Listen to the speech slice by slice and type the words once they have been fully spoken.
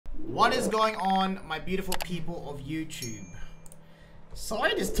What is going on, my beautiful people of YouTube?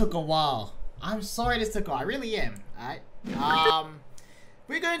 Sorry this took a while. I'm sorry this took a while. I really am. Alright.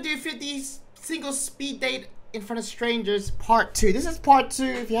 We're gonna do 50 single speed date in front of strangers part 2. This is part 2.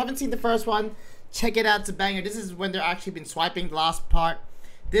 If you haven't seen the first one, check it out. It's a banger. This is when they're actually been swiping the last part.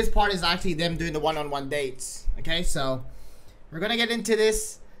 This part is actually them doing the one-on-one dates. Okay, so we're gonna get into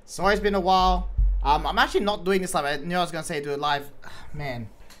this. Sorry it's been a while. I'm actually not doing this live. I knew I was gonna say do it live. Man,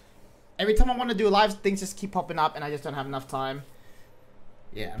 every time I want to do a live, things just keep popping up and I just don't have enough time.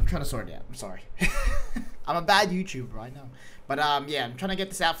 Yeah, I'm trying to sort it out. I'm sorry. I'm a bad YouTuber, I know. But yeah, I'm trying to get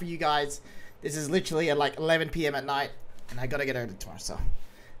this out for you guys. This is literally at like 11 p.m. at night, and I gotta get out of tomorrow. So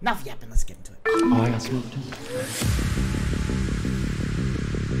enough yapping. Let's get into it. Oh, I got smoked.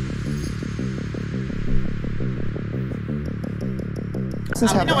 We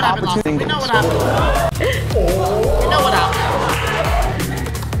know what happened last time. We know what happened. We know what happened.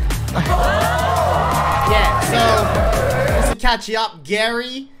 Yeah, so just to catch you up,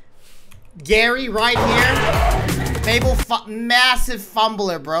 Gary right here. Fable, massive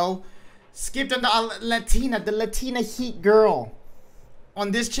fumbler, bro. Skipped on the Latina Heat girl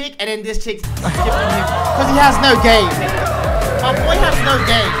on this chick, and then this chick skipped on him because he has no game. My boy has no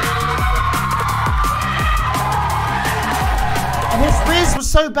game. And his Liz was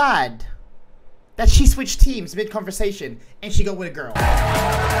so bad that she switched teams mid-conversation and she got with a girl.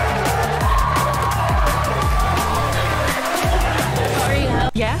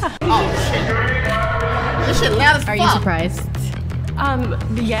 Yeah. Oh shit. This shit loud as fuck. Are you surprised?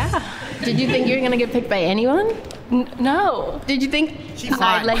 Yeah. Did you think you were gonna get picked by anyone? No. Did you think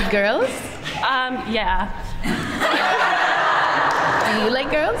I like girls? Yeah. Do you like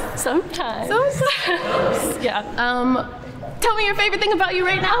girls? Sometimes. Yeah. Tell me your favorite thing about you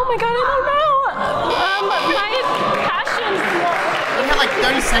right now. Oh my god, I don't know. My passions. We have like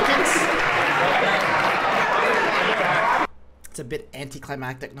 30 seconds. It's a bit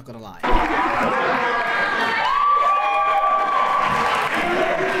anticlimactic, not gonna lie.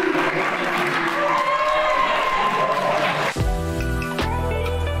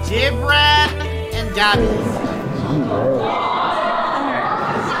 Gibran and Gabby.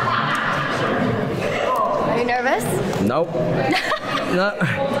 Are you nervous? Nope. No.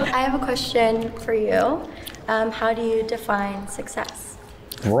 I have a question for you. How do you define success?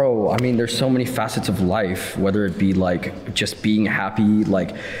 Bro, I mean, there's so many facets of life, whether it be like just being happy,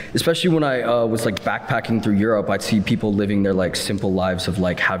 like, especially when I was like backpacking through Europe, I'd see people living their like simple lives of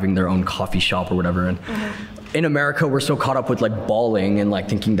like having their own coffee shop or whatever. And in America, we're so caught up with like balling and like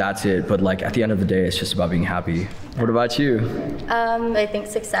thinking that's it. But like at the end of the day, it's just about being happy. What about you? I think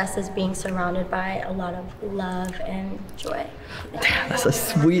success is being surrounded by a lot of love and joy. Damn, that's a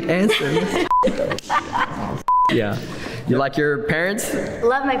sweet answer. Yeah. You like your parents?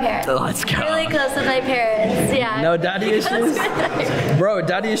 Love my parents. Let's go. Really close with my parents, yeah. No daddy issues? Bro,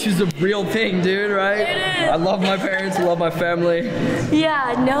 daddy issues is a real thing, dude, right? It is. I love my parents, I love my family.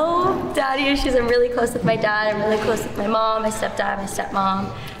 Yeah, no daddy issues. I'm really close with my dad. I'm really close with my mom, my stepdad, my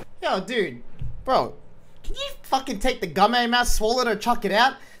stepmom. Yo, dude. Bro, can you fucking take the gum out of your mouth, swallow it, or chuck it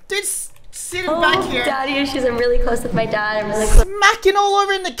out? Dude, sitting back here. Daddy issues. I'm really close with my dad. I'm really close. Smacking all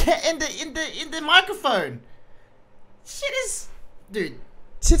over in the microphone. Shit is, dude.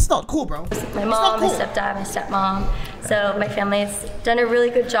 Shit's not cool, bro. My mom, my stepdad, my stepmom. So my family's done a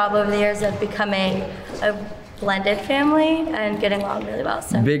really good job over the years of becoming a blended family and getting along really well.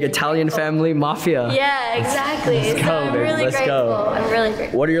 So big Italian family, mafia. Yeah, exactly. Let's go, so I'm baby. really Let's grateful. go. I'm really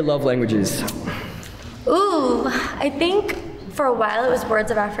grateful. What are your love languages? Ooh, I think for a while it was words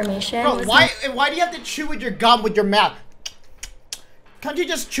of affirmation. Bro, why do you have to chew with your gum with your mouth? Can't you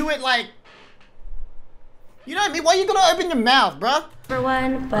just chew it like? You know what I mean? Why are you gonna open your mouth, bro? For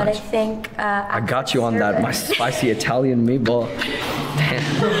one, but I think I got you on that, my spicy Italian meatball. Damn.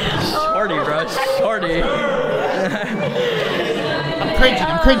 Shorty, bro, shorty. I'm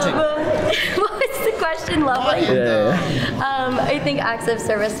cringing. What was the question? Love language? Yeah. I think acts of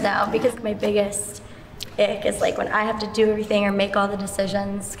service now, because my biggest ick is like when I have to do everything or make all the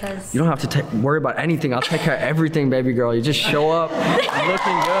decisions, because You don't have to worry about anything. I'll take care of everything, baby girl. You just show up, looking good. I got you.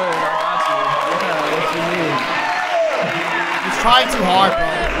 Yeah, what you need. He's trying too hard, bro.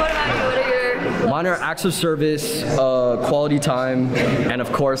 What about you? What are your Mine are acts of service, quality time, and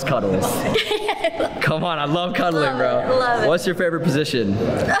of course cuddles. Come on, I love cuddling, bro. Love it. What's your favorite position?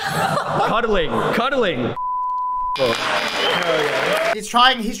 Cuddling. He's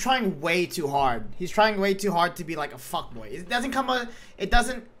trying way too hard. He's trying way too hard to be like a fuckboy. It doesn't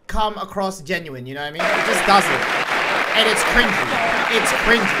come across genuine, you know what I mean? It just doesn't. And it's cringy. It's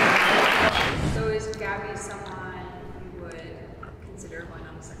cringy. So is Gabby someone you would consider going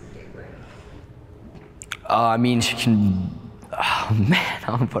on a second date I mean, she can. Oh man,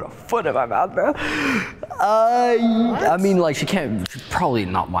 I'm gonna put a foot in my mouth, bro. I mean, like she's probably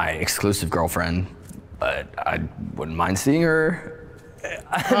not my exclusive girlfriend, but I wouldn't mind seeing her.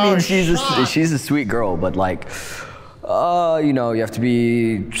 I mean, she's a sweet girl, but like, you know, you have to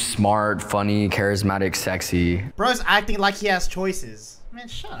be smart, funny, charismatic, sexy. Bro's acting like he has choices. Man,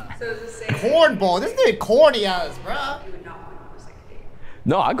 shut up. So the same. Cornball. This dude corny as, bro. You would not want to go on a second date.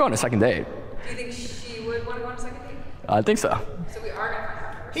 No, I'd go on a second date. Do you think she would want to go on a second date? I think so. So we are gonna find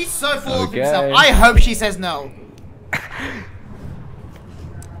out first. He's so full of Okay. himself. I hope she says no.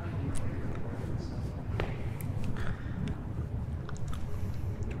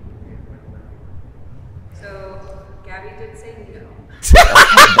 So Gabby did say no.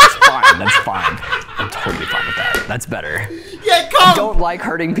 That's fine. That's fine. I'm totally fine with that. That's better. Yeah, come. Don't like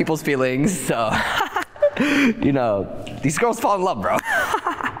hurting people's feelings, so you know, these girls fall in love, bro.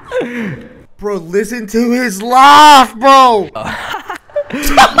 Bro, listen to his laugh, bro.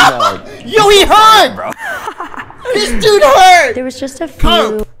 No, Yo, he hurt. bro. This dude hurt. There was just a few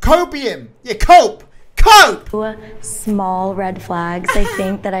Cope. Copium. Yeah, cope. Cope. small red flags, I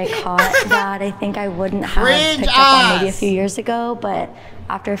think, that I caught that I think I wouldn't have Cringe picked up on maybe a ass. few years ago. But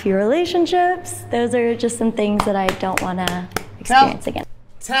after a few relationships, those are just some things that I don't want to experience again,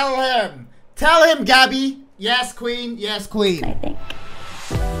 Tell him. Tell him, Gabby. Yes, queen. Yes, queen. I think.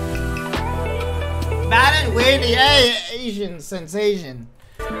 Matt and Whitney. Hey, Asian sensation.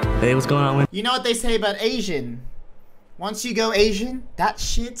 Hey, what's going on with? You know what they say about Asian? Once you go Asian, that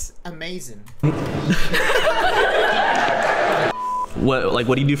shit's amazing.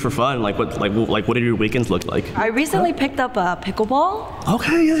 What do you do for fun? What do your weekends look like? I recently picked up pickleball.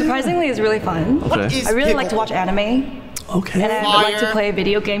 Okay, yeah. Surprisingly, it's really fun. Okay. Is I really like to pickle- watch anime, Okay. and I like to Fire. play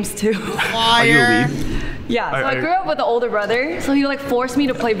video games too. Are you a Fire. weeb? Yeah, so I Are- grew up with an older brother, so he like forced me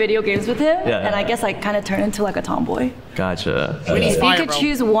to play video games with him, Yeah. and I guess I kind of turned into like a tomboy. Gotcha. Whitney's If you fire, could bro.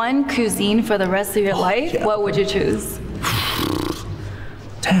 choose one cuisine for the rest of your life, yeah. what would you choose?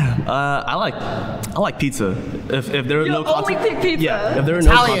 Damn. I like pizza. If there are You no only pick pizza? Yeah. If there are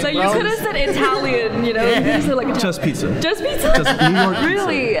Italian, no So you bro. could have said Italian, you know? You could have said like just pizza. just pizza. Just New York pizza.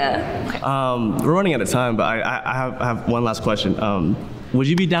 Really? We're running out of time, but I have one last question. Would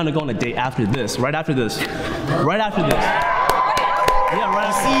you be down to go on a date after this? Right after this? Right after this? Yeah, right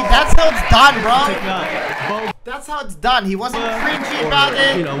after. See, that's how it's done, bro. Take that. That's how it's done. He wasn't cringy about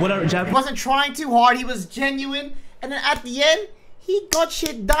it. You know, whatever. He wasn't trying too hard. He was genuine. And then at the end, he got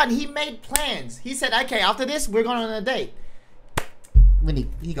shit done. He made plans. He said, okay, after this, we're going on a date. Vinny,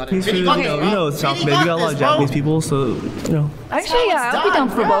 he got it. You Vinny got this, know, bro. South Vinny Bay, we got a lot this, of bro. Japanese people, so you know. Actually, yeah, it's I'll be done, down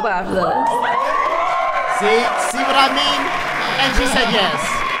for bro. boba after this. See what I mean? And she said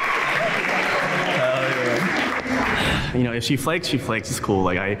yes. You know, if she flakes, she flakes. It's cool.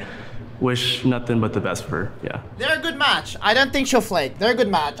 Like, I wish nothing but the best for her. Yeah. They're a good match. I don't think she'll flake. They're a good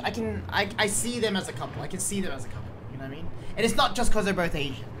match. I see them as a couple. I can see them as a couple. You know what I mean? And it's not just because they're both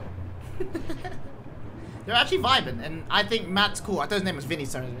Asian. They're actually vibing, and I think Matt's cool. I thought his name was Vinny,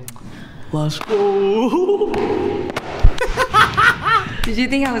 sorry. Let's go. Did you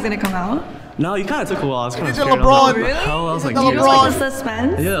think I was gonna come out? No, you kind of took a while. I was kind of It's a scared. I was like, LeBron. what the Really? hell? I was like, It's a dude, You it's don't LeBron. like the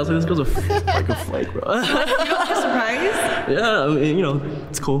suspense? yeah, I was like, this girl's like a flake, bro. You're surprised? Yeah, I mean, you know,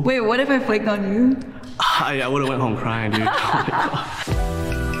 it's cool. Wait, what if I flaked on you? I would have went home crying, dude.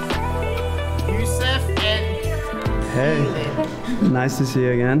 Yusef and Hey, nice to see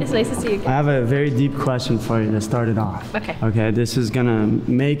you again. It's nice to see you I again. have a very deep question for you to start it off. Okay. Okay, this is gonna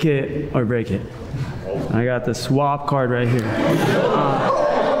make it or break it. I got the swap card right here.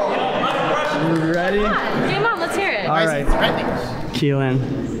 You ready? Game on, let's hear it. All right, threatening.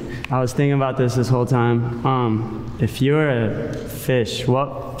 Keelan, I was thinking about this whole time. If you were a fish,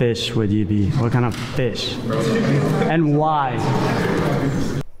 what fish would you be? What kind of fish? And why?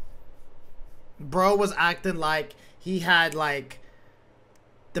 Bro was acting like he had like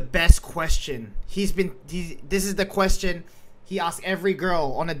the best question. This is the question he asks every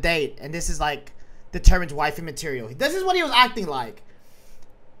girl on a date, and this is like determines wifey material. This is what he was acting like.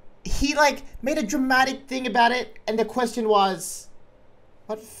 He like made a dramatic thing about it, and the question was,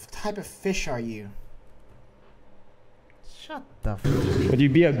 what type of fish are you? Shut the f. Would you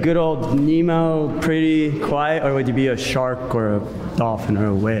be a good old Nemo, pretty quiet, or would you be a shark or a dolphin or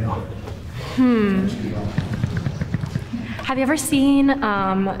a whale? Have you ever seen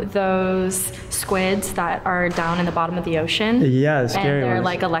those squids that are down in the bottom of the ocean? Yeah, And scary they're ones.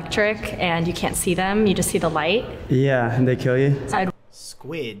 like electric, and you can't see them. You just see the light. Yeah, and they kill you? So I'd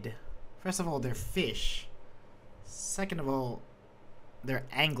Squid. First of all, they're fish. Second of all, they're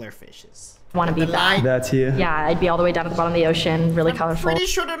angler fishes. want to be that. That's you. Yeah, I'd be all the way down at the bottom of the ocean, really colorful. Pretty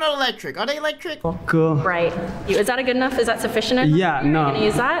sure they're not electric. Are they electric? Cool. Right. Is that good enough? Is that sufficient? Yeah, no. Are you gonna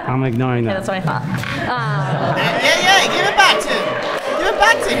use that? I'm ignoring Okay, that. that's what I thought. Yeah, give it back to him. Give it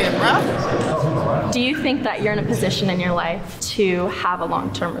back to him, bro. Do you think that you're in a position in your life to have a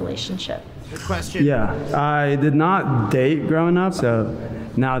long-term relationship? Good question. Yeah, I did not date growing up, so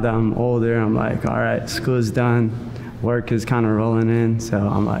now that I'm older, I'm like, all right, school's done, work is kind of rolling in, so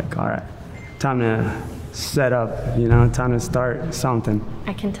I'm like, all right, time to set up, time to start something.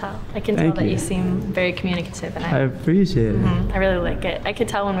 I can tell. I can tell Thank that you. you seem very communicative, and I appreciate it. I really like it. I could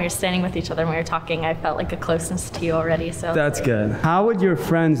tell when we were standing with each other and we were talking, I felt like a closeness to you already. So That's good. How would your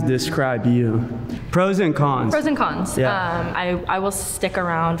friends describe you? Pros and cons. pros and cons. Yeah. I will stick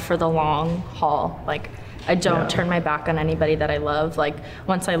around for the long haul. Like, I don't turn my back on anybody that I love. Like,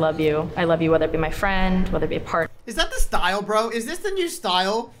 once I love you, whether it be my friend, whether it be a partner. Is that the style, bro? Is this the new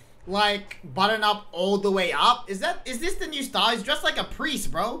style? Like, button up all the way up? Is this the new style? He's dressed like a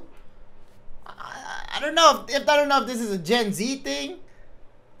priest, bro. I don't know if this is a Gen Z thing,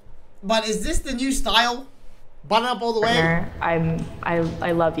 but is this the new style? Button up all the way?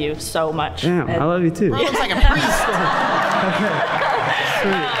 I love you so much. Damn, I love you too. Bro looks like a priest.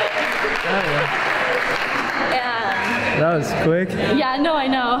 That was quick. Yeah, no, I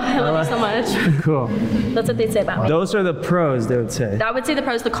know. I love you so much. Cool. That's what they'd say about me. Those are the pros, they would say. I would say the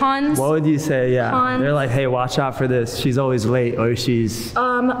pros. The cons. What would you say? Yeah. Cons. They're like, hey, watch out for this. She's always late, or she's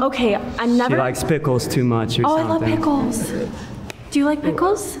Okay, I never. she likes pickles too much, or Oh, I something. love pickles. Do you like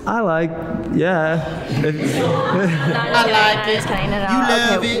pickles? I like, yeah. No, I'm just kidding. No, You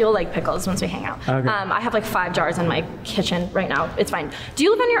love okay, it. you'll like pickles once we hang out. Okay. I have like 5 jars in my kitchen right now. It's fine. Do you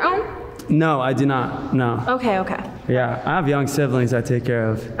live on your own? No, I do not. No. Okay, okay. Yeah, I have young siblings I take care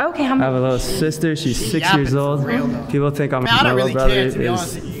of. Okay, how I have a many? little sister. She's 6 yapping years for old. real, though. People think I'm Man, I my don't little really care, brother to be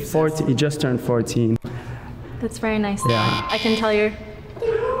honest with you. is 14. He just turned 14. That's very nice. Yeah. I can tell you're.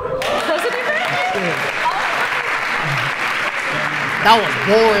 Close it, That was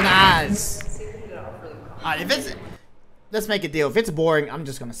boring as. Alright, let's make a deal. If it's boring, I'm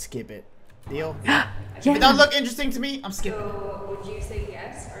just gonna skip it. Deal? Yeah. If it doesn't look interesting to me, I'm skipping. So would you say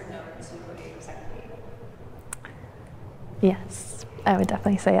yes or no to a second date? Yes, I would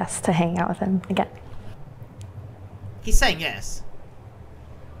definitely say yes to hanging out with him again. He's saying yes.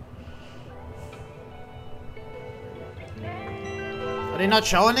 Are they not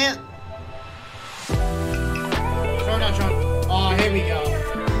showing it? Not showing. Oh, here we go.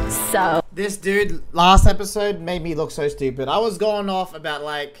 So. This dude, last episode, made me look so stupid. I was going off about,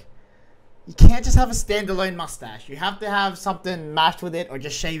 like, you can't just have a standalone mustache. You have to have something matched with it or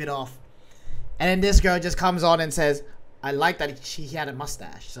just shave it off. And then this girl just comes on and says, I like that he had a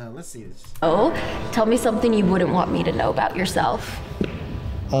mustache. So let's see this. Oh, tell me something you wouldn't want me to know about yourself.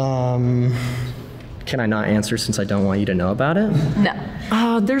 Can I not answer since I don't want you to know about it?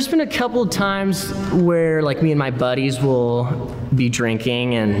 No. There's been a couple times where like me and my buddies will be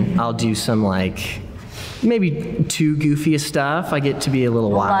drinking and I'll do some like maybe too goofy stuff. I get to be a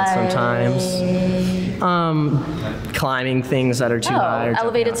little wild sometimes. Climbing things that are too high. Or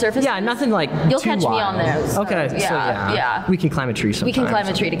Elevated surfaces? Yeah, nothing like You'll too catch me wild. on those. Okay, Yeah, so yeah. We can climb a tree sometimes. We can climb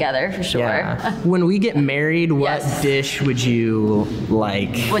a tree together for sure. Yeah. When we get married, what dish would you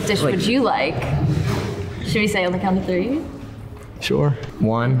like? What dish would you like? Should we say on the count of 3? Sure.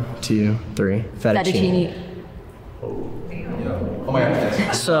 1, 2, 3. Fettuccine.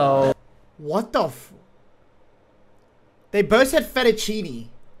 So. What the They both said fettuccine.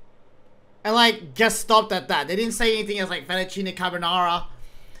 And like, just stopped at that. They didn't say anything else like fettuccine carbonara.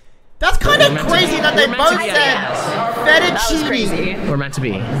 That's kind of crazy that they both said fettuccine. We're meant to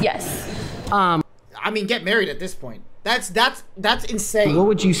be. Yes. I mean, get married at this point. That's insane. What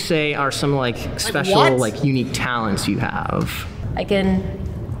would you say are some like special, what? like unique talents you have? I can.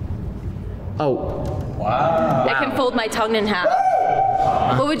 Oh. Wow. I can fold my tongue in half.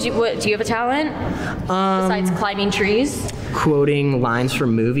 What do you have a talent? Besides climbing trees? Quoting lines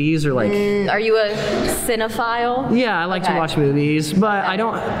from movies or like. Are you a cinephile? Yeah, I like to watch movies, but I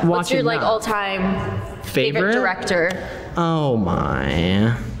don't watch. What's your it like enough. all-time Favorite director? Oh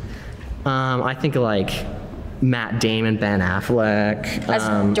my. I think like Matt Damon, Ben Affleck. As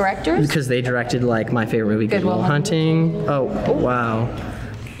directors? Because they directed like my favorite movie, Good Will Hunting. Oh, wow.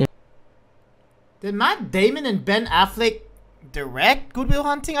 Did Matt Damon and Ben Affleck direct Good Will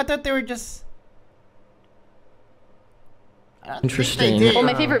Hunting? I thought they were just... Interesting. Well,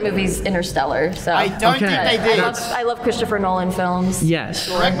 my favorite movie's Interstellar, so. I don't think they did. I love Christopher Nolan films. Yes.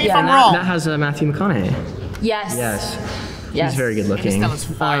 Correct me if I'm wrong. That has Matthew McConaughey. Yes. Yes. He's very good looking.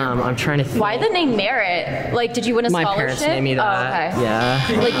 I'm trying to think. Why the name Merit? Like, did you win a My scholarship? parents named me that. Oh, okay.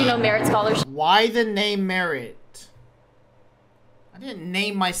 Yeah. Like, you know, Merit Scholarship. Why the name Merit? I didn't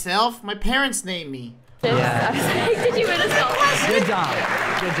name myself. My parents named me. Yeah. I was like, did you win a scholarship? Good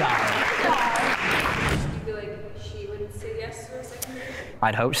job. Good job. Do you feel like she would say yes to a second date?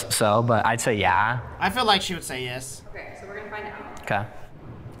 I'd hope so, but I'd say yeah. I feel like she would say yes. Okay, so we're gonna find out. Okay.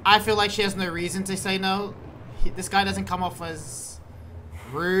 I feel like she has no reason to say no. This guy doesn't come off as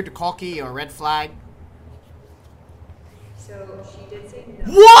rude, cocky, or red flag. So she did say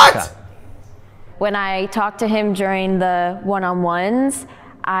no. What? Okay. When I talked to him during the one-on-ones,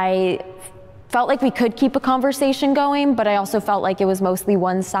 I felt like we could keep a conversation going, but I also felt like it was mostly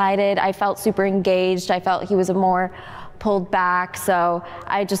one-sided. I felt super engaged. I felt he was more pulled back, so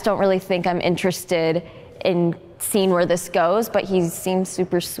I just don't really think I'm interested in seeing where this goes, but he seems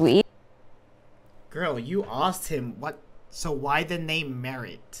super sweet. Girl, you asked him what, so why the name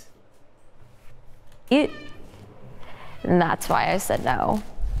Merit? And that's why I said no.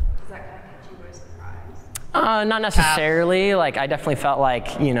 Does that kind of make you a surprise? Not necessarily. Like, I definitely felt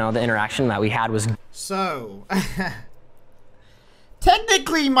like, you know, the interaction that we had was So,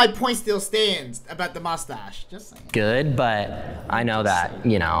 technically my point still stands about the mustache. Just saying. good, but I know that,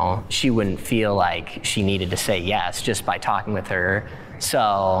 you know, she wouldn't feel like she needed to say yes just by talking with her. So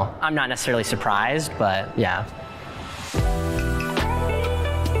I'm not necessarily surprised, but yeah.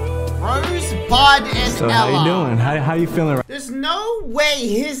 Rosebud and So Ella. how you doing? How you feeling There's no way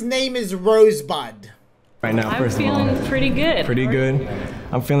his name is Rosebud. right now? First of all, pretty good. pretty good.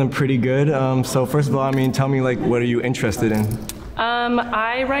 I'm feeling pretty good. So first of all, I mean, tell me like, what are you interested in?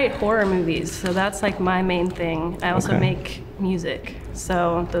 I write horror movies, so that's like my main thing. I also Okay. make music,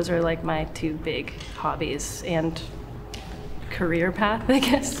 so those are like my two big hobbies and career path, I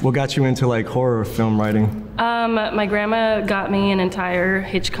guess. What got you into like horror film writing? My grandma got me an entire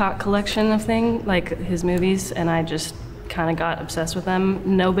Hitchcock collection of things, like his movies, and I just kind of got obsessed with them.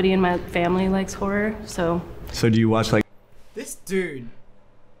 Nobody in my family likes horror, so. So do you watch like? This dude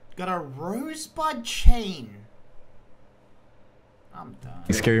got a Rosebud chain. I'm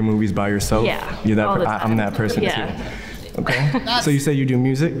done. Scary movies by yourself? Yeah, You're that. all the I'm that person Yeah. too. Okay. So you say you do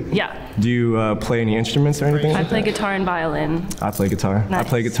music? Yeah. Do you play any instruments or anything? I like play that? guitar and violin. I play guitar. I Nice.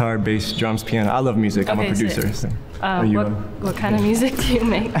 play guitar, bass, drums, piano. I love music. I'm a Okay, sick. producer. So. Are you, What kind of music do you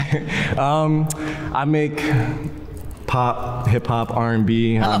make? I make pop, hip hop,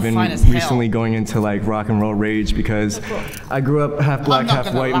 R&B. Hella I've been fine as hell. recently going into like rock and roll rage because I grew up half black, not half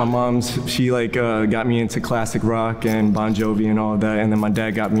gonna white. lie. My mom's, she like got me into classic rock and Bon Jovi and all that, and then my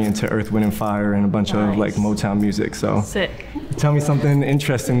dad got me into Earth, Wind and Fire and a bunch of like Motown music. So Sick. tell me something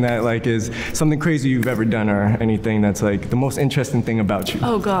interesting that like is something crazy you've ever done or anything that's like the most interesting thing about you.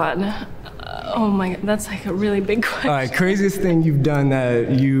 Oh God. Oh my, that's like a really big question. All right, craziest thing you've done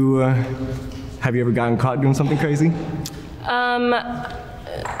that you, have you ever gotten caught doing something crazy?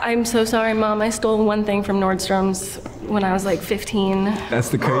 I'm so sorry, Mom. I stole one thing from Nordstrom's when I was like 15. That's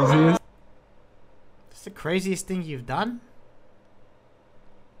the craziest? That's the craziest thing you've done?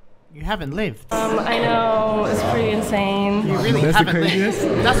 You haven't lived. I know, it's pretty insane. You really That's the haven't lived. craziest?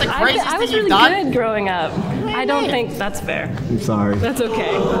 That's the craziest I was thing you've really done? good growing up. I don't think that's fair. I'm sorry. That's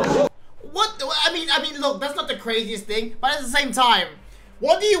okay. What? I mean, look, that's not the craziest thing, but at the same time,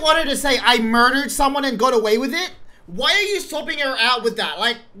 what do you want her to say? I murdered someone and got away with it? Why are you swapping her out with that?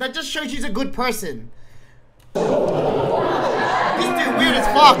 Like, that just shows she's a good person. This dude weird as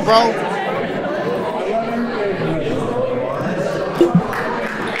fuck, bro.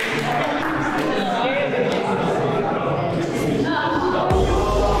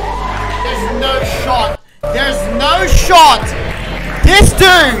 There's no shot. There's no shot. This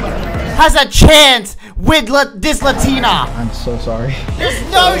dude has a chance with this Latina. I'm so sorry. There's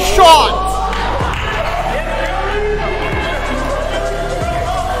no shot.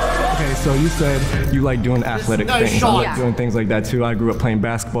 Okay, so you said you like doing athletic no things. shot. I like doing things like that too. I grew up playing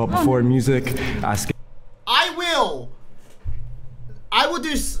basketball before music. I will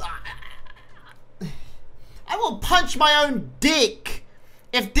do. I will punch my own dick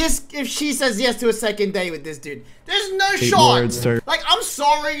if she says yes to a second date with this dude. There's no shot. Skateboard, surf. Like, I'm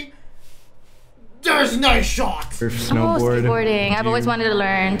sorry. There's no shot. Surf, snowboard. Skateboarding. I've always wanted to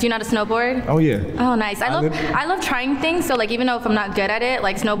learn. Do you know how to snowboard? Oh yeah. Oh, nice. I love trying things. So like, even though if I'm not good at it,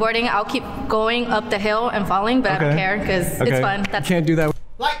 like snowboarding, I'll keep going up the hill and falling, but I don't care because it's fun. You can't do that.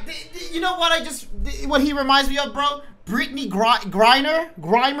 Like, you know what what he reminds me of, bro? Brittany Griner,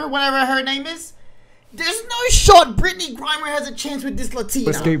 whatever her name is. There's no shot Brittany Griner has a chance with this Latina.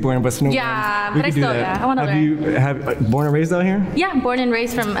 But skateboarding, but snowboarding. Yeah, we but I could do still, that. yeah, I want to learn. Have born and raised out here? Yeah, born and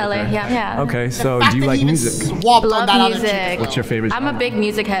raised from LA. Yeah. Okay, so do you like music? Love music. What's your favorite I'm a big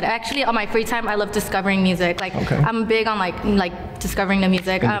music head. Actually, on my free time, I love discovering music. Like, I'm big on like discovering the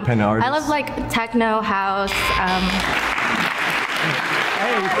music. Independent artists. I love like techno, house.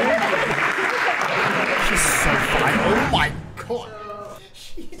 She's so fine. Oh my god.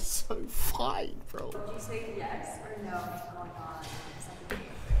 She's so fine, bro. Would you say yes or no going on second date?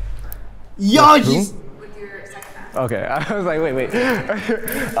 Yo, she's... With your second half? Okay, I was like, wait.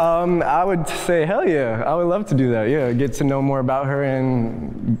 I would say hell yeah. I would love to do that. Yeah, get to know more about her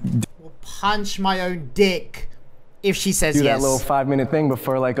and punch my own dick if she says do yes. that little 5-minute thing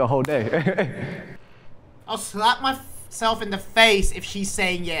before like a whole day. I'll slap myself in the face if she's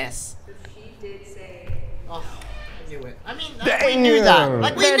saying yes. So she did say. Oh, I knew it. I mean, we knew that.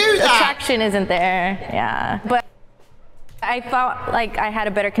 Like, we knew that. Attraction isn't there, yeah. But I felt like I had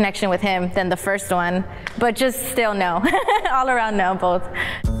a better connection with him than the first one, but just still no. All around no, both.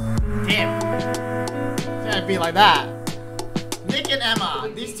 Damn. Can't be like that. Nick and Emma,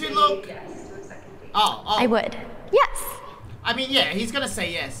 these two look... Oh. I would. Yes. I mean, yeah, he's gonna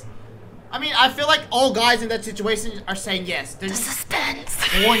say yes. I mean, I feel like all guys in that situation are saying yes. They're just suspense.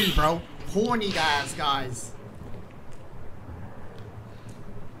 Horny, bro. Horny guys.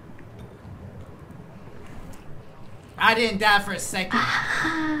 I didn't doubt for a second.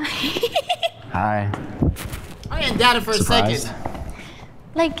 Hi. I didn't doubt it for Surprised? a second.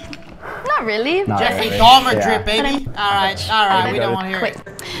 Like, not really. Not Jeffrey really. Dahmer Yeah. drip, baby. Alright, we don't want to hear it.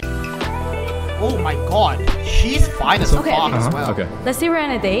 Oh my god, she's fine as fuck as well. Okay. Let's say we're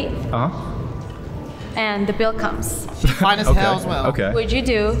on a date Uh-huh. and the bill comes. She's fine as hell as well. Okay. Would you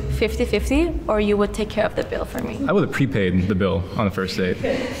do 50-50 or you would take care of the bill for me? I would have prepaid the bill on the first date.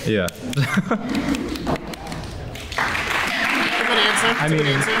 Yeah. Good answer. I mean- Good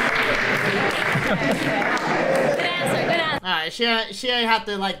answer. Alright, she ain't have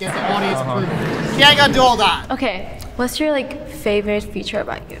to like get the audience approval. She ain't gonna do all that. Okay, what's your like favorite feature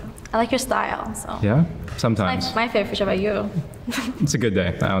about you? I like your style, so. Yeah? Sometimes. My favorite feature about you. It's a good day.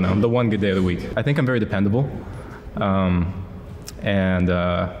 I don't know. The one good day of the week. I think I'm very dependable. And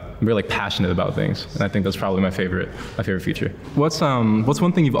I'm very like passionate about things. And I think that's probably my favorite feature. What's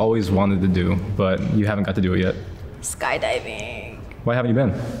one thing you've always wanted to do, but you haven't got to do it yet? Skydiving. Why haven't you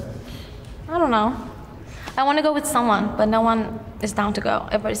been? I don't know. I want to go with someone, but no one is down to go.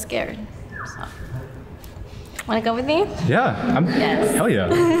 Everybody's scared. So. Want to go with me? Yeah. Yes. Hell yeah.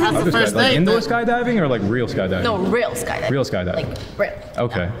 That's I'll the do first like date, indoor then. skydiving or like real skydiving? No, real skydiving. Real skydiving. Like, real.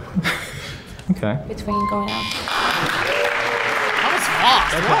 Okay. Okay. Between going out. That was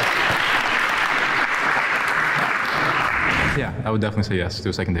fast. Yeah, I would definitely say yes to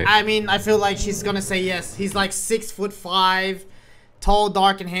a second date. I mean, I feel like she's gonna say yes. He's like 6'5", tall,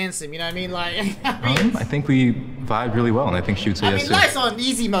 dark, and handsome. You know what I mean? Like, I think we vibed really well, and I think she would say I yes mean, too. nice on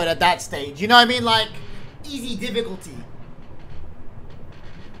easy mode at that stage. You know what I mean? Like, easy difficulty.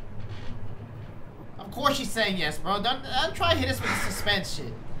 Of course she's saying yes, bro. Don't try to hit us with the suspense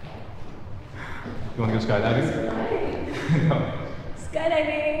shit. You want to go skydiving?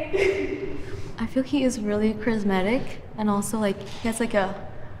 Skydiving. I feel he is really charismatic and also like he has like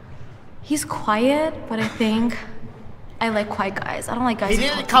he's quiet, but I think I like quiet guys. I don't like guys. He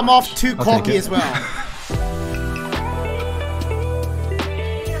didn't come off too cocky as well.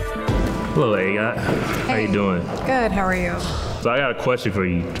 Hello, Agat. How you doing? Good, how are you? So I got a question for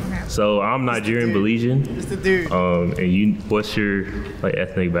you. So I'm Nigerian Belizean. It's the dude. And what's your like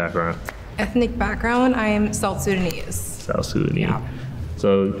ethnic background? Ethnic background, I am South Sudanese. South Sudanese. Yeah.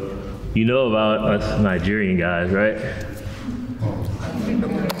 So you know about us Nigerian guys, right?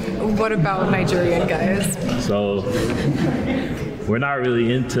 What about Nigerian guys? So we're not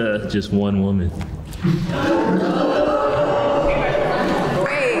really into just one woman.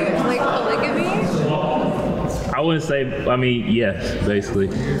 Wait, like polygamy? I wouldn't say, I mean, yes, basically.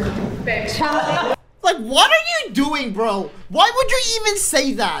 Like, what are you doing, bro? Why would you even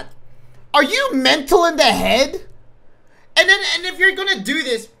say that? Are you mental in the head? And if you're gonna do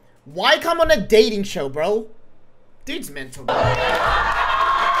this, why come on a dating show, bro? Dude's mental. Like,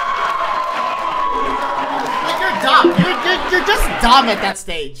 you're dumb. You're just dumb at that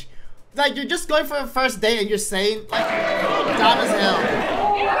stage. Like, you're just going for a first date and you're saying, like, you're dumb as hell.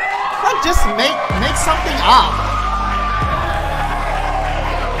 Like, just make something up.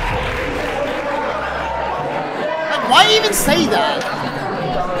 Like, why even say that?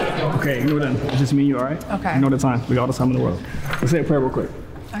 Okay, we're done. It's just me and you, all right? Okay. You know the time. We got all the time in the world. Let's say a prayer real quick.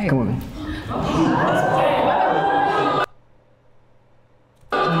 Come on.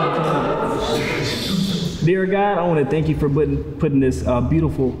 Dear God, I want to thank you for putting this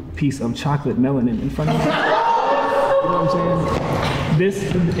beautiful piece of chocolate melanin in front of me. You know what I'm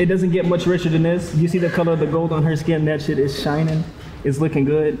saying? It doesn't get much richer than this. You see the color of the gold on her skin? That shit is shining. It's looking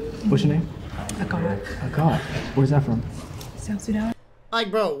good. What's your name? Akad. Where's that from? South Sudan.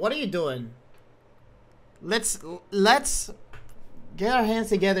 Like, bro, what are you doing? Let's get our hands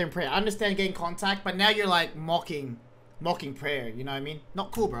together and pray. I understand getting contact, but now you're like mocking prayer. You know what I mean?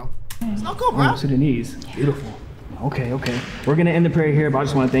 Not cool, bro. It's not cool, bro. Sudanese. Beautiful. Okay. We're gonna end the prayer here, but I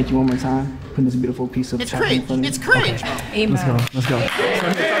just want to thank you one more time for putting this beautiful piece of chocolate in front of me. It's cringe. Okay. Amen. Let's go.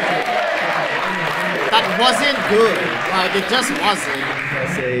 That wasn't good. Like, it just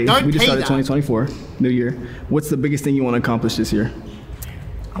wasn't. Don't We just pay started that. 2024, new year. What's the biggest thing you want to accomplish this year?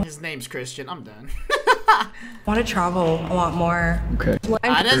 His name's Christian. I'm done. Want to travel a lot more. Okay.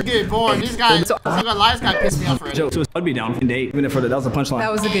 That's good. Boy, these guys, this guy pissed me off already. Joke. So I'd be down for a date. Even if that was a punchline.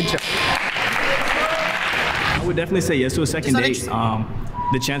 That was a good joke. I would definitely say yes to a second date.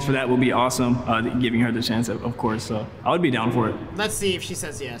 The chance for that will be awesome. Giving her the chance, of course. So I would be down for it. Let's see if she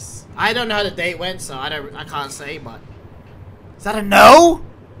says yes. I don't know how the date went, so I can't say. But is that a no?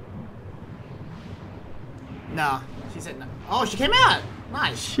 No, she said no. Oh, she came out.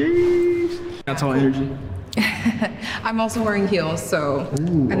 Nice. Sheesh. That's all energy. I'm also wearing heels, so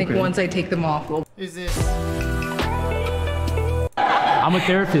I think once I take them off, we'll. Who's this? I'm a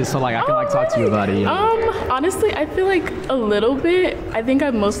therapist, so like I can like talk to you about it. Honestly, I feel like a little bit. I think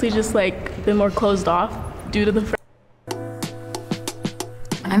I've mostly just like been more closed off due to the.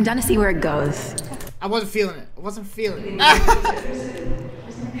 I'm down to see where it goes. I wasn't feeling it. I wasn't feeling it.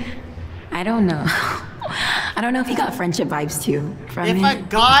 I don't know. I don't know if he got friendship vibes too from If it. a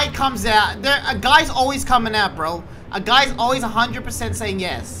guy comes out, a guy's always coming out, bro. A guy's always 100% saying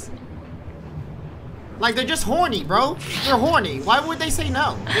yes. Like, they're just horny, bro. They're horny. Why would they say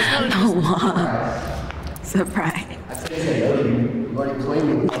no? There's no Surprise.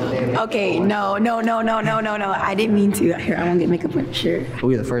 Okay, no. I didn't mean to. Here, I won't get makeup on. Sure. We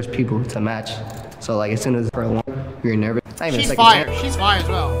were the first people to match. So like as soon as we were nervous. She's fire. She's fire as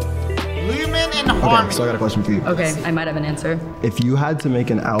well. Lumen and Harmony. Okay, so I got a question for you. Okay, I might have an answer. If you had to make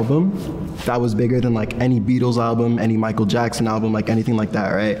an album that was bigger than like any Beatles album, any Michael Jackson album, like anything like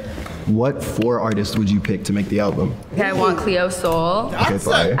that, right? What 4 artists would you pick to make the album? Okay, I want Cleo Soul. That's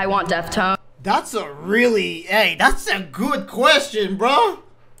I want Deftone. That's a really, that's a good question, bro.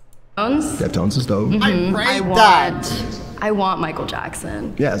 Deftones is dope. I want Michael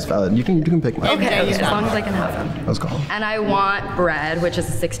Jackson. Yeah, it's valid. You can pick mine. Okay, as long as I can have him. Let's go. And I want Bread, which is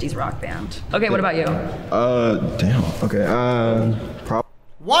a 60s rock band. Okay, what about you? Damn. Okay.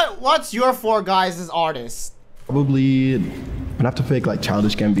 What's your 4 guys as artists? Probably. I'm gonna have to pick like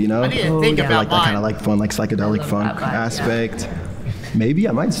Childish Gambino. I didn't think for about like that mine. kind of like fun, like psychedelic funk aspect. Maybe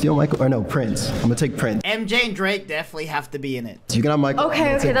I might steal Michael. Or no, Prince. I'm gonna take Prince. MJ and Drake definitely have to be in it. You can have Michael.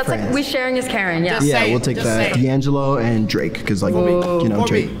 Okay, that's Prince. like we sharing is caring. Yeah. Yeah, we'll take that. D'Angelo and Drake, because like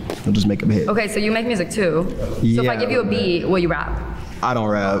Drake, we'll just make him a hit. Okay, so you make music too. So if I give you a beat, will you rap? I don't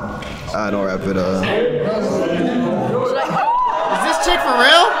rap. I don't rap it. Is this chick for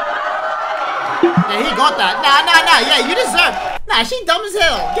real? Yeah, he got that. Nah. Yeah, you deserve. Nah, she dumb as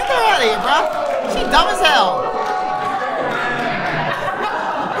hell. Get her out of here, bro. She dumb as hell.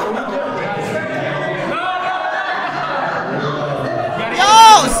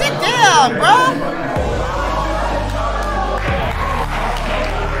 Yo, sit down, bro.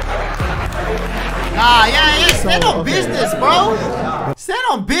 Nah, yeah, stand on business, bro. Stand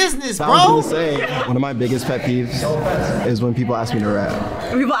on business, bro. I was gonna say, one of my biggest pet peeves is when people ask me to rap.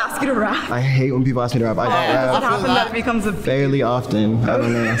 People ask you to rap. I hate when people ask me to rap. I don't rap. What happened that becomes a Fairly often. I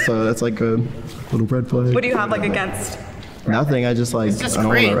don't know. So that's like a little red flag. What do you have like against? Nothing. I just like, just I don't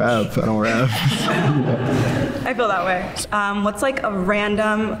want cringe. to rap. I don't rap. I feel that way. What's like a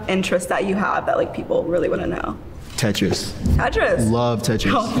random interest that you have that like people really want to know? Tetris. Tetris. Love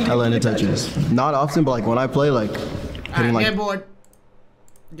Tetris. Oh, Hella into Tetris. Not often, but like when I play, like hitting like. Getting bored.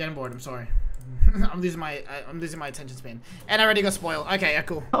 Getting bored. I'm sorry. I'm losing my attention span. And I already got spoiled. Okay, yeah,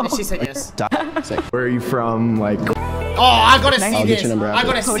 cool. She said yes. Where are you from? Like. Oh, I gotta see I'll get this. your number I after.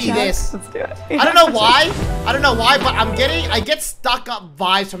 gotta see this. Let's do it. I don't know why. But I get stuck up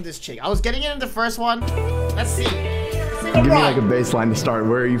vibes from this chick. I was getting it in the first one. Let's see. Give me like a baseline to start.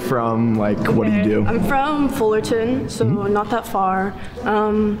 Where are you from? Like, what do you do? I'm from Fullerton, so not that far.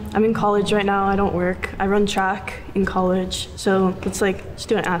 I'm in college right now. I don't work. I run track in college, so it's like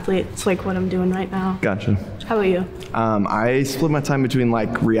student athlete. It's like what I'm doing right now. Gotcha. How about you? I split my time between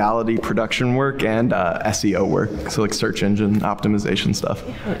like reality production work and SEO work, so like search engine optimization stuff.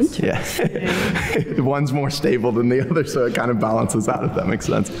 Yeah, one's more stable than the other, so it kind of balances out, if that makes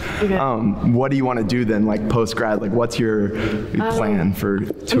sense. Okay. What do you want to do then, like post grad? Like, what's your plan for 2 or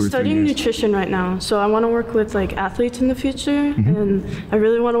 3 years? I'm studying nutrition right now, so I want to work with like athletes in the future, and I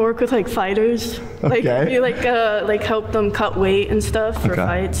really want to work with like fighters, like be like help them cut weight and stuff for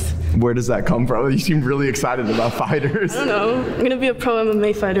fights. Where does that come from? You seem really excited about fighters. I don't know. I'm gonna be a pro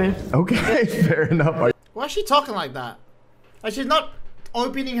MMA fighter. Okay, fair enough. Why is she talking like that? Like, she's not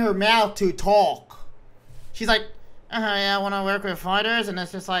opening her mouth to talk. She's like, yeah, I want to work with fighters, and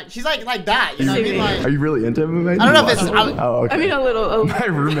it's just like, she's like that, you know what I mean? Like, Are you really into MMA? I don't know if it's. Oh, okay. I mean, a little. My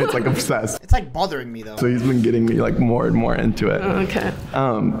roommate's like obsessed. It's like bothering me though. So he's been getting me like more and more into it. Okay.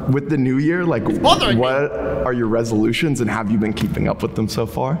 With the new year, like, what are your resolutions, and have you been keeping up with them so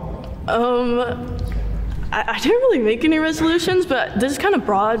far? I didn't really make any resolutions, but this is kind of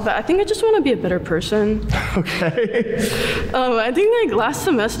broad, but I think I just want to be a better person. Okay. I think like last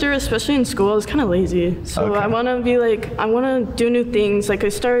semester, especially in school, I was kind of lazy. So I want to be like, I want to do new things. Like I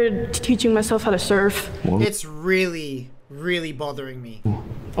started teaching myself how to surf. It's really, really bothering me.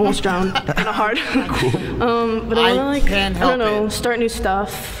 Almost drowned, kind of hard. But I want to like, I don't know, start new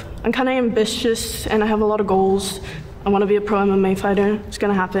stuff. I'm kind of ambitious and I have a lot of goals. I want to be a pro MMA fighter. It's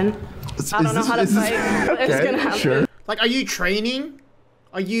going to happen. I don't know how to fight, but it's gonna happen. Sure. Like, are you training?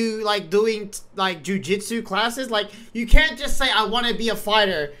 Are you like doing like jujitsu classes? Like, you can't just say I want to be a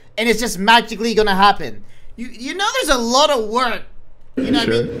fighter and it's just magically gonna happen. You know, there's a lot of work. You know what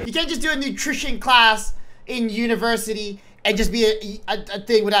I mean? You can't just do a nutrition class in university and just be a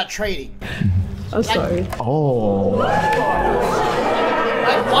thing without training. I'm sorry. Oh. Like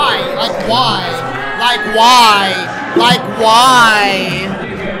why? Like why? Like why? Like why?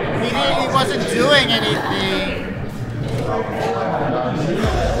 He wasn't doing anything.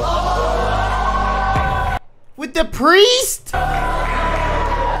 With the priest?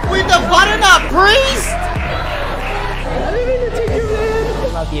 With the butternut priest? I didn't mean to take your man. I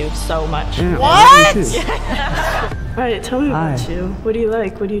love you so much. Yeah, What? Alright, tell me about you. What do you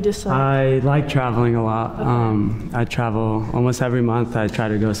like? What do you dislike? I like traveling a lot. I travel almost every month. I try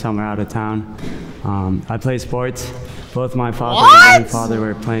to go somewhere out of town. I play sports. Both my father and grandfather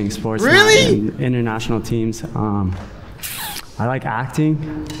were playing sports in international teams. I like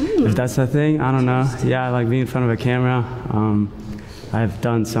acting, if that's the thing. I don't know. Yeah, I like being in front of a camera. I've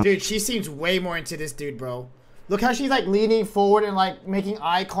done some. Dude, she seems way more into this dude, bro. Look how she's like leaning forward and like making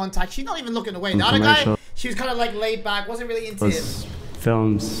eye contact. She's not even looking away. The other guy, she was kind of like laid back, wasn't really into it.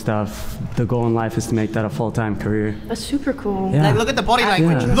 Films, stuff. The goal in life is to make that a full-time career. That's super cool. Yeah. Like, look at the body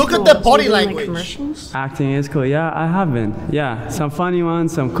language. Yeah. Look at the body Like language. commercials? Acting is cool. Yeah, I have been. Yeah, some funny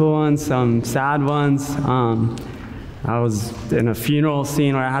ones, some cool ones, some sad ones. I was in a funeral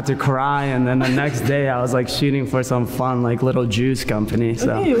scene where I had to cry, and then the next day I was like shooting for some fun like little juice company.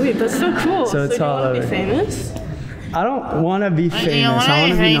 So. Okay, wait, that's so cool. So it's all over. Do you want to be famous? I don't want to be famous. I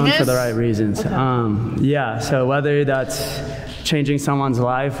want to be known for the right reasons. Okay. Yeah, so whether that's changing someone's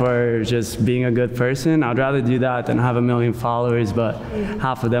life or just being a good person, I'd rather do that than have 1 million followers, but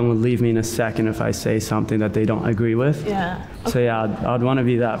half of them would leave me in a second if I say something that they don't agree with. Yeah. So yeah, I'd want to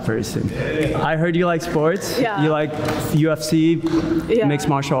be that person. I heard you like sports. Yeah. You like UFC, mixed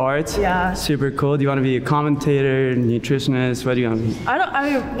martial arts. Yeah. Super cool. Do you want to be a commentator, nutritionist? What do you want to be?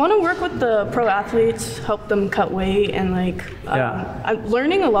 I want to work with the pro athletes, help them cut weight, and like I'm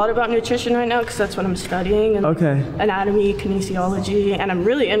learning a lot about nutrition right now because that's what I'm studying. And anatomy, kinesiology, and I'm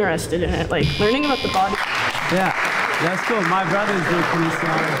really interested in it, like learning about the body. Yeah, that's cool. My brother's doing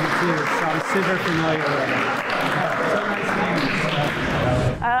kinesiology too, so I'm super familiar with it.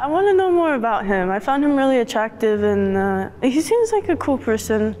 I want to know more about him. I found him really attractive, and he seems like a cool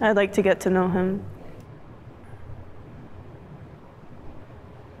person. I'd like to get to know him.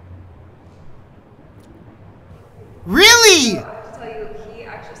 Really? I have to tell you, he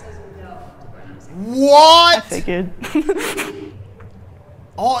actually says no to pregnancy. What? I figured.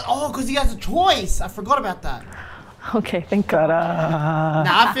 Oh, because he has a choice. I forgot about that. Okay, thank God. Nah,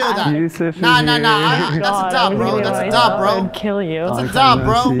 I feel that. Yusuf Nah. That's a dub, bro. That's a dub, bro. I'd kill you. That's a dub,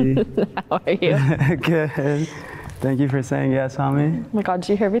 bro. How are you? Good. Thank you for saying yes, homie. Oh my God, did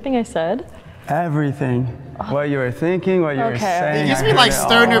you hear everything I said? Everything. What you were thinking, what you were saying. It gives me like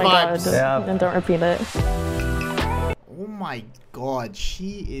Stoner vibes. Yeah. And don't repeat it. Oh my God,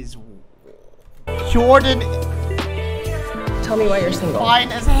 she is Jordan. Tell me why you're single.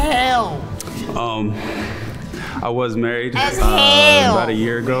 Fine as hell. I was married as hell. about a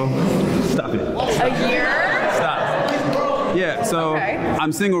year ago. Stop it. A year? Stop. Yeah, so Okay.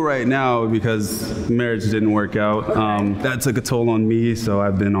 I'm single right now because marriage didn't work out. That took a toll on me, so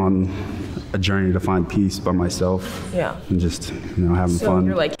I've been on a journey to find peace by myself. Yeah. And just, having So fun.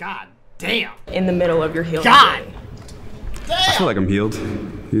 you're like, God damn. In the middle of your healing. God. journey. I feel like I'm healed,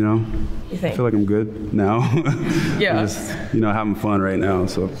 You I think? feel like I'm good now. Yeah. I'm just, having fun right now,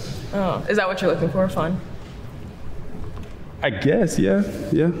 so. Oh, is that what you're looking for? Fun? I guess, yeah.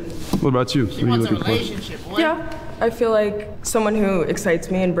 What about you? What are you looking for? Yeah. I feel like someone who excites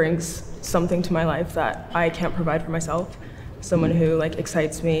me and brings something to my life that I can't provide for myself. Someone who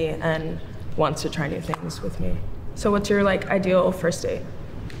excites me and wants to try new things with me. So what's your ideal first date?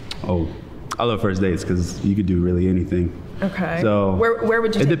 Oh, I love first dates because you could do really anything. Okay. So where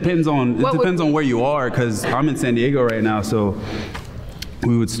would you? It take depends me? on What would- on where you are because I'm in San Diego right now. So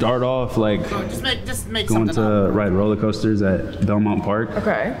we would start off Just make going something to up. ride roller coasters at Belmont Park.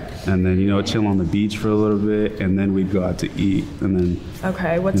 Okay. And then chill on the beach for a little bit, and then we'd go out to eat, and then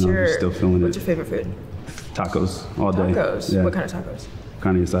Okay. What's your just still feeling What's it. your favorite food? Tacos all day. Tacos. Yeah. What kind of tacos?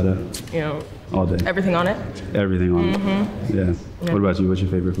 Carne asada. All day. Everything on it? Everything on Mhm. it. Yeah. Yeah. What about you? What's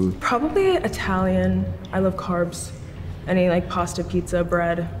your favorite food? Probably Italian. I love carbs. Any pasta, pizza,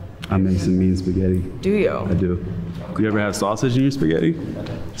 bread. I make some mean spaghetti. Do you? I do. You ever have sausage in your spaghetti?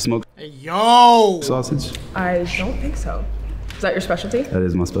 Smoked Yo! sausage? I don't think so. Is that your specialty? That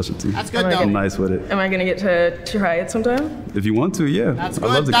is my specialty. That's good, though. I'm nice with it. Am I gonna get to try it sometime? If you want to, yeah. That's I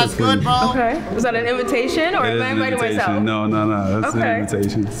love good. to That's cook for good, you. bro. Okay. Was that an invitation or It am is I an inviting invitation. myself? No. That's Okay. an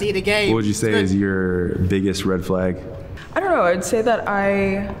invitation. See the game. What would you say is your biggest red flag? I don't know. I'd say that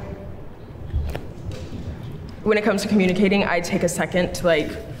when it comes to communicating, I take a second to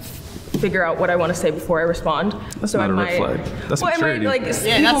figure out what I want to say before I respond. That's so not I a might, red flag. That's well, maturity. I might,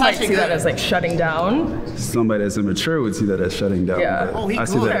 people might see that as shutting down. Somebody that's immature would see that as shutting down. Yeah. but Oh, he I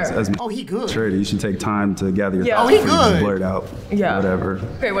see good. that as Oh, he good. maturity. You should take time to gather your Yeah. thoughts Oh, he before you good. blurt out Yeah. whatever.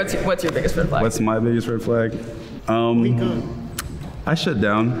 Okay, what's your biggest red flag? What's my biggest red flag? I shut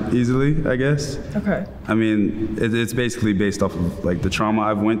down easily, I guess. Okay. I mean, it's basically based off of the trauma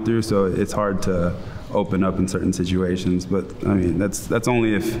I've went through, so it's hard to open up in certain situations. But I mean, that's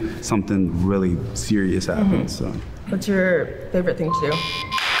only if something really serious happens. So. What's your favorite thing to do?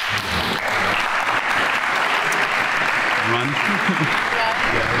 Run.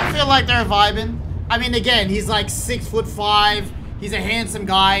 I feel like they're vibing. I mean, again, he's 6'5". He's a handsome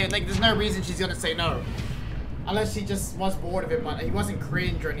guy. There's no reason she's gonna say no, unless she just was bored of him. But he wasn't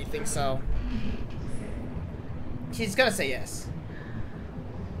cringe or anything, so she's gonna say yes.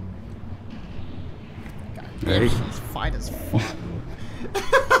 God damn, she's fine as fuck.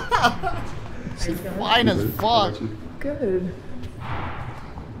 She's fine as fuck. Good.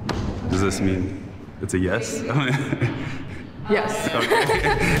 Does this mean it's a yes? Yes.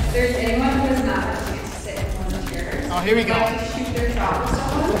 There's anyone who does not have a chance to sit in one of yours. Oh, here we go. Shoot their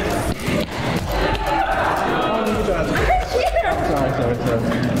shot.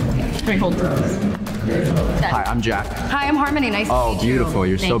 Can we hold Hi, I'm Jack. Hi, I'm Harmony. Nice to Oh, meet you. beautiful.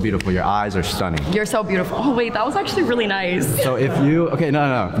 You're so Thank you. beautiful. Your eyes are stunning. You're so beautiful. Oh, wait, that was actually really nice. So if you, okay,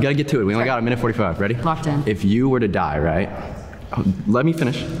 no. You gotta get to it. We only got a minute 45. Ready? Locked in. If you were to die, right? Let me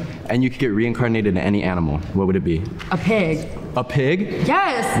finish. And you could get reincarnated in any animal, what would it be? A pig. A pig?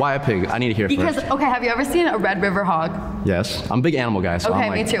 Yes. Why a pig? I need to hear Because, first. okay, have you ever seen a Red River hog? Yes. I'm a big animal guy, so Okay,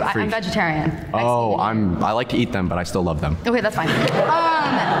 I'm me too. I'm freak. vegetarian. Oh, I like to eat them, but I still love them. Okay, that's fine.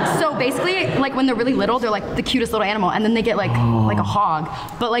 So basically, when they're really little, they're the cutest little animal, and then they get like a hog.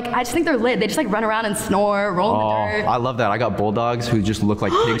 But I just think they're lit. They just run around and snore, roll in the dirt. I love that. I got bulldogs who just look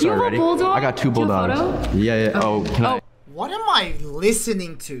like pigs You have a already. bulldog? I got 2 Do you have a bulldogs. photo? Yeah. Oh, can I? What am I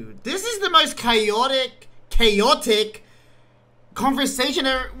listening to? This is the most chaotic conversation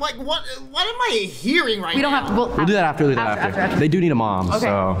ever. What am I hearing right now? We don't have to. We'll do that after. After. They do need a mom, Okay.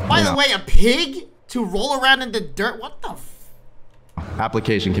 so. By the way, a pig to roll around in the dirt? What the f?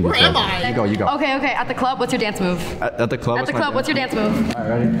 Application can be Where am filled. I? You go. Okay. At the club, what's your dance move? At the club? At the club, what's your dance move? All right,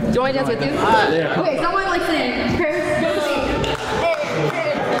 ready? Do you want me to dance with you? Yeah. Okay, someone sing.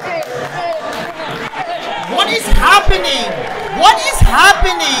 What is happening? What is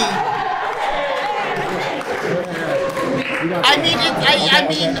happening?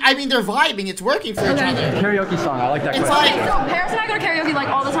 I mean, they're vibing. It's working for each other. Karaoke song. I like that. It's question. So Paris and I go to karaoke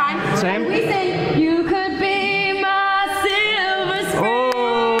all the time. Same. And we sing, "You could be my silver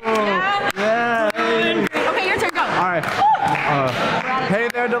spoon." Yeah. Okay, your turn. Go. All right. Hey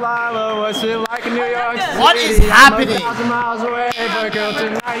there, Delilah. What's it like in New York City? What is happening? I'm 1,000 miles away, but girl,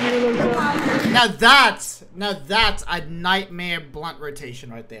 tonight you look so. Now that's a nightmare blunt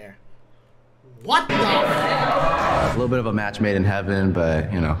rotation right there. What the? A little bit of a match made in heaven, but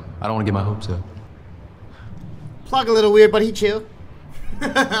I don't want to get my hopes up. Plug a little weird, but he chill.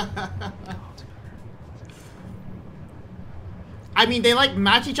 I mean, they like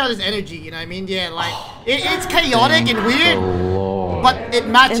match each other's energy, you know what I mean? Yeah, like, it's chaotic and weird, but it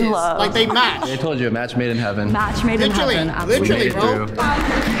matches. Like, they match. I told you, a match made in heaven. Match made in heaven. Absolutely. Literally, bro.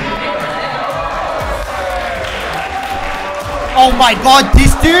 Oh my god,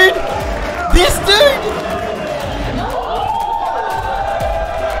 this dude? This dude?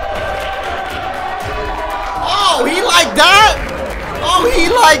 Oh, he like that? Oh, he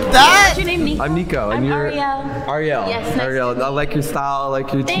like that? What's your name, Nico? I'm Nico, and you're Ariel. Yes, nice Ariel. I like your style, I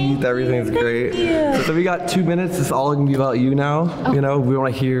like your teeth, everything's great. you. So we got 2 minutes. It's all gonna be about you now. Okay. You know, we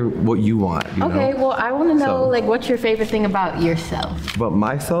want to hear what you want. You Okay, know? well, I want to know, So- like, what's your favorite thing about yourself? About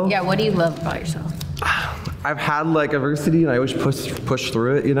myself? Yeah, what do you love about yourself? I've had like adversity, and I always push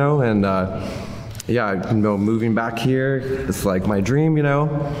through it. You know, and yeah, you know, moving back here, it's like my dream. You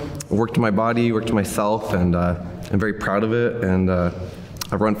know, I worked on my body, worked on myself, and I'm very proud of it. And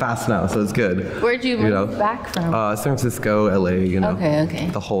I run fast now, so it's good. Where'd you know? move back from? San Francisco, LA, you know. Okay.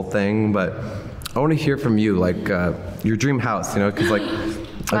 The whole thing, but I want to hear from you, like your dream house, you know, because like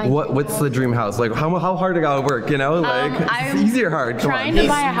what's the dream house? Like how hard I gotta work, you know? Like it's easy or hard? Come Trying on. to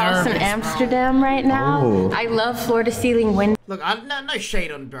buy a house in Amsterdam right now. Oh. I love floor to ceiling windows. Look, no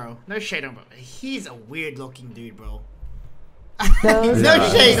shade on bro. No shade on bro. He's a weird looking dude, bro. No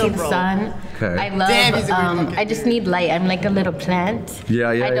shade on bro. Sun. Okay. I love. Damn, he's a weird looking I just need light. I'm like a little plant. Yeah.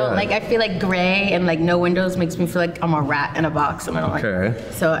 I don't like. I feel like gray and like no windows makes me feel like I'm a rat in a box, and I don't like.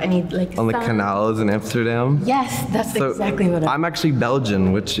 Okay. So I need like. On the sun. canals in Amsterdam. Yes, that's exactly what I'm actually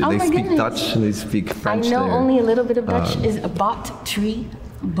Belgian, which Oh they my speak goodness. Dutch and they speak I French know there. only a little bit of Dutch. Is a bot tree.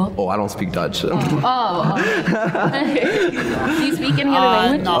 Oh, I don't speak Dutch. Oh. Do you speak any other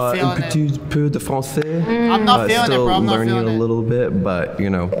language? Not feeling un petit peu de français. I'm not feeling it, still bro. I'm not learning feeling a it. little bit, but you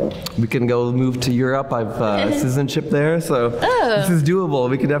know, we can go move to Europe. I've citizenship there, so this is doable.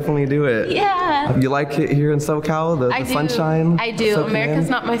 We could definitely do it. Yeah. You like it here in SoCal, the sunshine? I do. soaking America's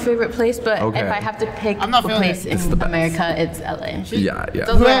in? not my favorite place, but Okay. if I have to pick a not feeling place it. in It's the best. America, it's LA. Yeah.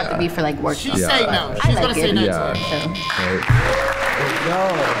 Doesn't have to be for like work. She's stuff. saying no. I She's like gonna say it. no. Yeah. So. Right.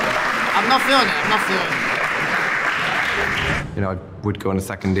 I'm not feeling it. I'm not feeling it. You know, I would go on a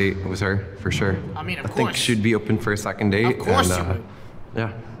second date with her for sure. I mean, of I think course. she'd be open for a second date. Of course and, you would.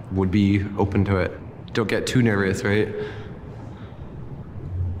 Yeah, would be open to it. Don't get too nervous, right?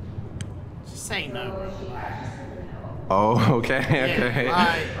 She's saying no, bro. Oh, okay.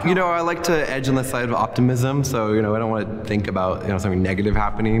 You know, I like to edge on the side of optimism, so you know, I don't want to think about something negative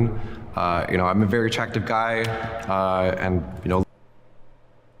happening. You know, I'm a very attractive guy, and you know,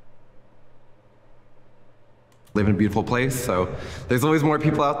 live in a beautiful place. So there's always more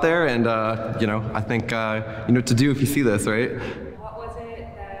people out there, and you know, I think you know what to do if you see this, right? What was it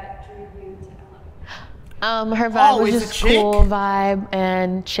that drew you to LA? Her vibe was is it just chick? cool vibe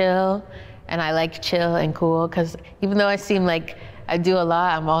and chill, and I like chill and cool because even though I seem like I do a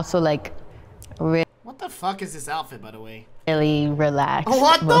lot, I'm also like What the fuck is this outfit, by the way? really relaxed.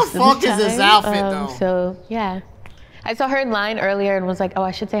 What the most of fuck is this time. outfit, though? So yeah, I saw her in line earlier and was like, oh,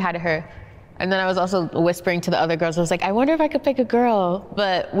 I should say hi to her. And then I was also whispering to the other girls. I was like, I wonder if I could pick a girl,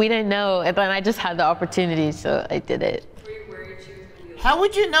 but we didn't know. And then I just had the opportunity, so I did it. How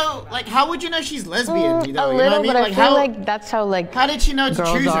would you know? Like, how would you know she's lesbian? You know, A you know little, what I mean? but I feel like that's how How did she know to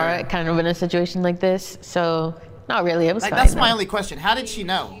girls choose her? are kind of in a situation like this. So not really. It was Like, fine. that's my though. only question. How did she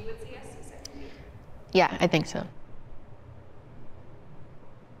know? Yeah, I think so.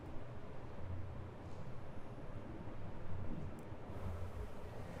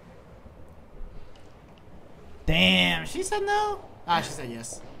 Damn, she said no? Ah, she said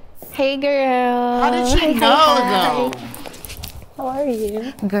yes. Hey, girl. How did she Hey, know, hi. though? How are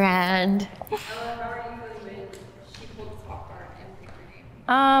you? Grand.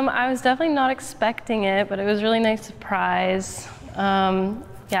 I was definitely not expecting it, but it was a really nice surprise.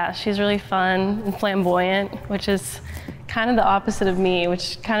 Yeah, she's really fun and flamboyant, which is kind of the opposite of me,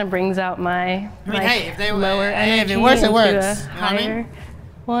 which kind of brings out my like, hey, if they- lower hey, if energy it works, it into works. a You know what I mean? higher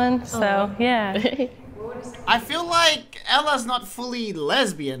one. So yeah. I feel like Ella's not fully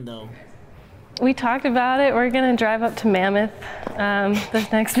lesbian, though. We talked about it. We're gonna drive up to Mammoth this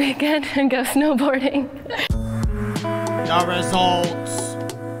next weekend and go snowboarding. The results.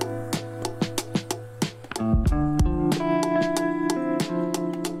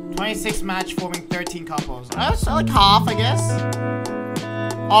 "26 match forming 13 couples." That's like half, I guess.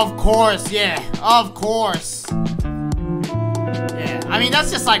 Of course, yeah. Of course. Yeah, I mean,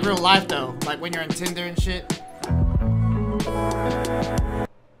 that's just like real life, though. Like when you're on Tinder and shit.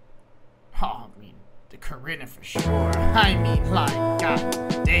 Oh, I mean, the Corinna for sure. I mean, like,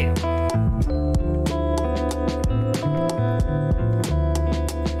 god damn.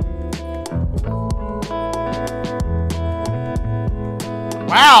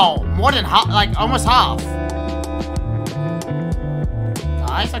 more than half, like almost half.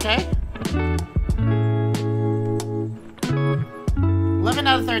 Nice, okay. 11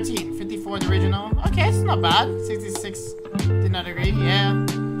 out of 13. 54 in the original. Okay, it's not bad. 66 did not agree. Yeah.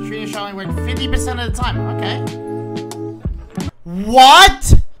 Shooting showing went 50% of the time. Okay.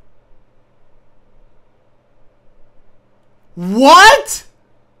 What? What?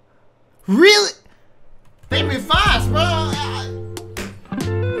 Really? They move fast, bro.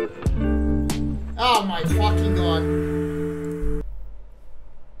 Oh my fucking god.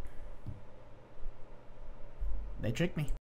 They tricked me.